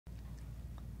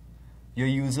Your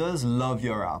users love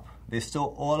your app. They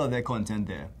store all of their content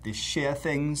there. They share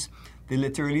things. They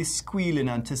literally squeal in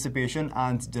anticipation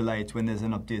and delight when there's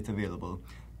an update available.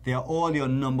 They are all your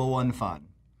 #1 fan.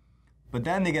 But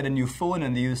then they get a new phone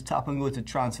and they use tap and go to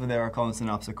transfer their accounts and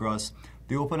apps across.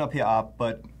 They open up your app,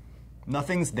 but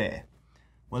nothing's there.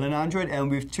 Well, in Android M,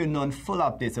 we've turned on full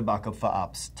app data backup for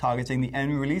apps, targeting the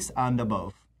end release and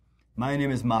above. My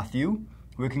name is Matthew,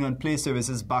 working on Play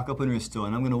Services Backup and Restore,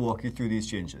 and I'm going to walk you through these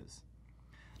changes.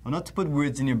 Now, not to put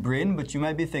words in your brain, but you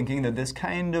might be thinking that this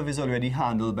kind of is already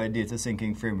handled by data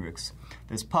syncing frameworks.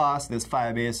 There's Pass, there's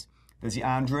Firebase, there's the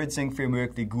Android Sync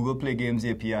framework, the Google Play Games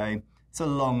API. It's a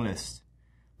long list.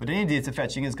 But any data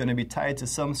fetching is going to be tied to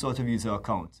some sort of user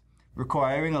account,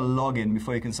 requiring a login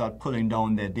before you can start pulling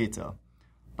down their data.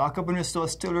 Backup and Restore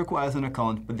still requires an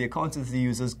account, but the account is the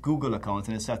user's Google account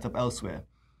and is set up elsewhere.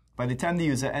 By the time the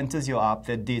user enters your app,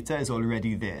 their data is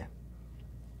already there.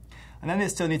 And then they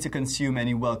still need to consume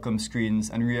any welcome screens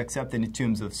and re-accept any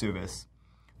terms of service.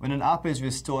 When an app is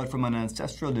restored from an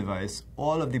ancestral device,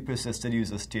 all of the persisted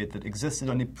user state that existed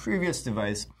on the previous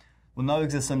device will now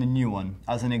exist on the new one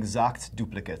as an exact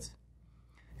duplicate.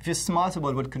 If you're smart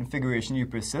about what configuration you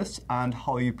persist and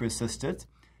how you persist it,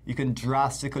 you can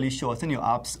drastically shorten your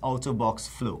app's out-of-box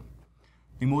flow.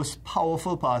 The most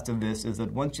powerful part of this is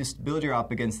that once you build your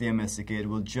app against the MSDK, it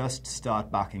will just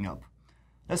start backing up.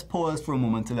 Let's pause for a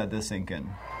moment to let this sink in.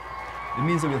 It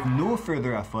means that with no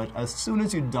further effort, as soon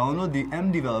as you download the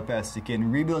mDeveloper SDK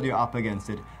and rebuild your app against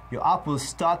it, your app will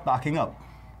start backing up.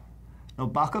 Now,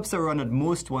 backups are run at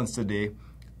most once a day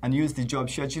and use the job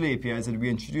scheduler APIs that we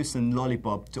introduced in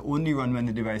Lollipop to only run when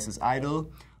the device is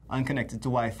idle and connected to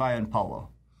Wi-Fi and power.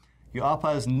 Your app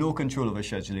has no control over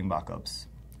scheduling backups.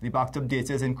 The backed up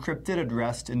data is encrypted at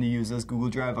rest in the user's Google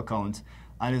Drive account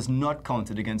and is not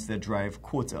counted against their Drive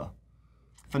quota.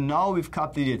 For now, we've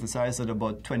capped the data size at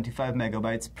about 25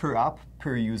 megabytes per app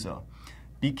per user.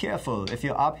 Be careful, if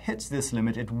your app hits this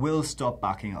limit, it will stop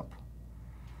backing up.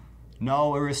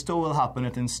 Now, a restore will happen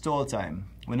at install time,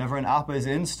 whenever an app is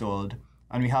installed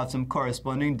and we have some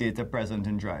corresponding data present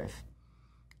in Drive.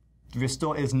 The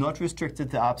restore is not restricted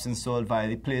to apps installed via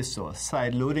the Play Store.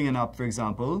 Side loading an app, for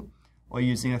example, or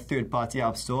using a third-party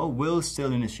app store will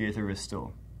still initiate a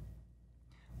restore.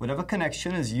 Whatever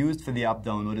connection is used for the app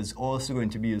download is also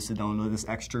going to be used to download this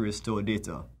extra restore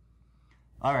data.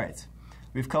 Alright,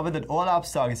 we've covered that all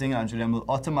apps targeting Android M will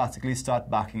automatically start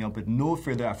backing up with no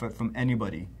further effort from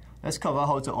anybody. Let's cover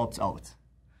how to opt out.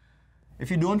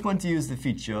 If you don't want to use the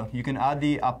feature, you can add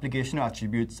the application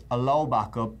attributes allow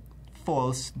backup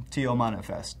false to your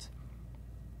manifest.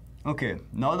 Okay,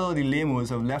 now that all the lamos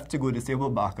have left to go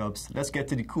disable backups, let's get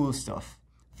to the cool stuff.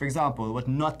 For example, what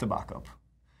not to backup.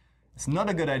 It's not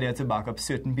a good idea to backup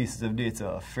certain pieces of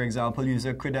data, for example,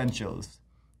 user credentials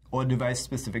or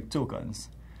device-specific tokens.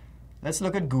 Let's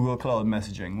look at Google Cloud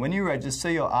Messaging. When you register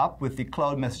your app with the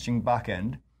Cloud Messaging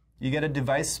backend, you get a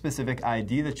device-specific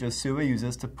ID that your server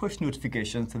uses to push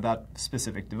notifications to that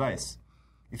specific device.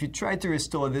 If you try to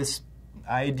restore this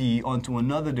ID onto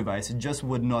another device, it just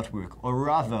would not work. Or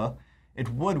rather, it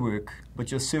would work,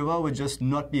 but your server would just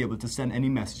not be able to send any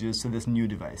messages to this new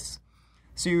device.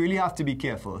 So you really have to be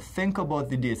careful. Think about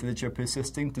the data that you're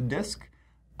persisting to disk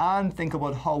and think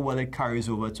about how well it carries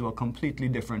over to a completely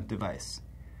different device.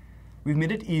 We've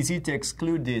made it easy to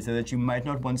exclude data that you might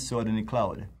not want stored in the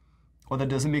cloud or that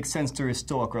doesn't make sense to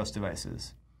restore across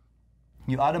devices.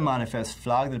 You add a manifest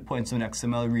flag that points to an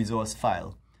XML resource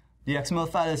file. The XML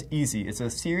file is easy. It's a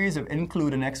series of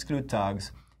include and exclude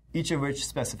tags, each of which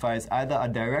specifies either a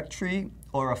directory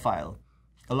or a file,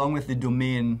 along with the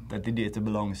domain that the data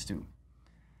belongs to.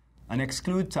 An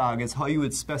exclude tag is how you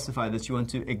would specify that you want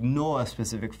to ignore a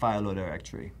specific file or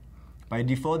directory. By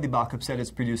default, the backup set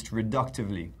is produced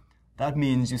reductively. That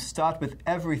means you start with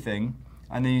everything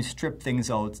and then you strip things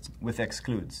out with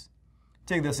excludes.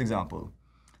 Take this example.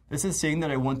 This is saying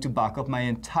that I want to back up my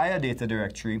entire data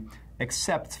directory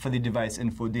except for the device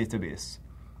info database.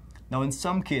 Now, in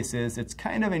some cases, it's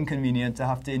kind of inconvenient to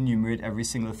have to enumerate every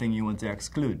single thing you want to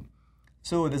exclude.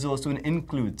 So there's also an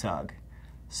include tag.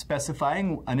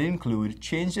 Specifying an include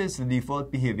changes the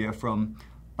default behavior from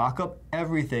backup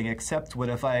everything except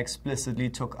whatever I explicitly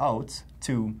took out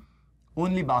to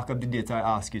only backup the data I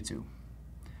ask you to.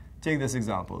 Take this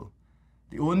example.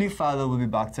 The only file that will be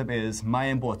backed up is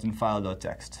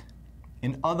myimportantfile.txt.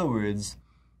 In other words,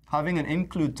 having an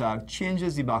include tag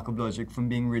changes the backup logic from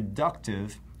being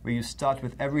reductive, where you start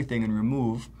with everything and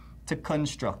remove, to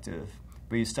constructive,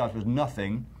 where you start with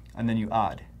nothing and then you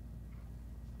add.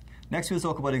 Next, we'll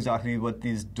talk about exactly what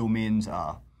these domains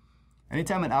are.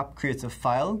 Anytime an app creates a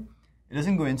file, it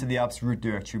doesn't go into the app's root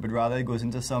directory, but rather it goes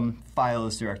into some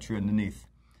files directory underneath.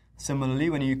 Similarly,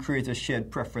 when you create a shared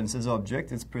preferences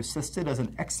object, it's persisted as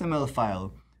an XML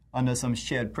file under some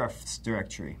shared prefs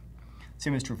directory.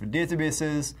 Same is true for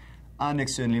databases and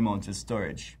externally mounted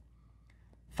storage.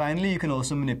 Finally, you can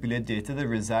also manipulate data that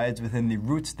resides within the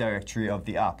root directory of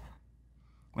the app.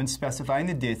 When specifying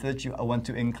the data that you want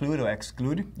to include or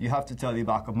exclude, you have to tell the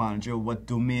backup manager what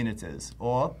domain it is,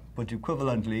 or, put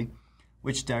equivalently,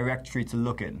 which directory to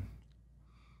look in.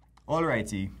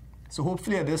 Alrighty, so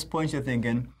hopefully at this point you're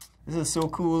thinking, this is so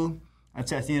cool, and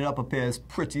setting it up appears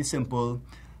pretty simple,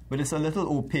 but it's a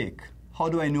little opaque. How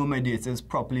do I know my data is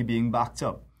properly being backed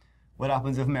up? What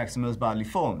happens if my XML is badly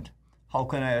formed? How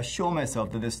can I assure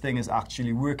myself that this thing is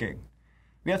actually working?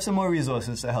 We have some more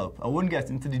resources to help. I won't get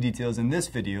into the details in this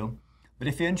video, but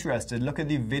if you're interested, look at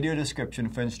the video description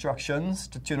for instructions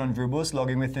to turn on verbose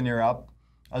logging within your app,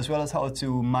 as well as how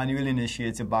to manually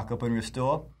initiate a backup and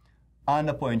restore, and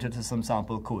a pointer to some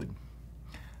sample code.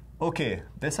 Okay,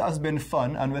 this has been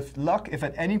fun, and with luck, if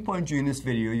at any point during this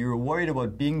video you were worried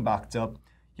about being backed up,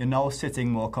 you're now sitting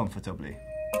more comfortably.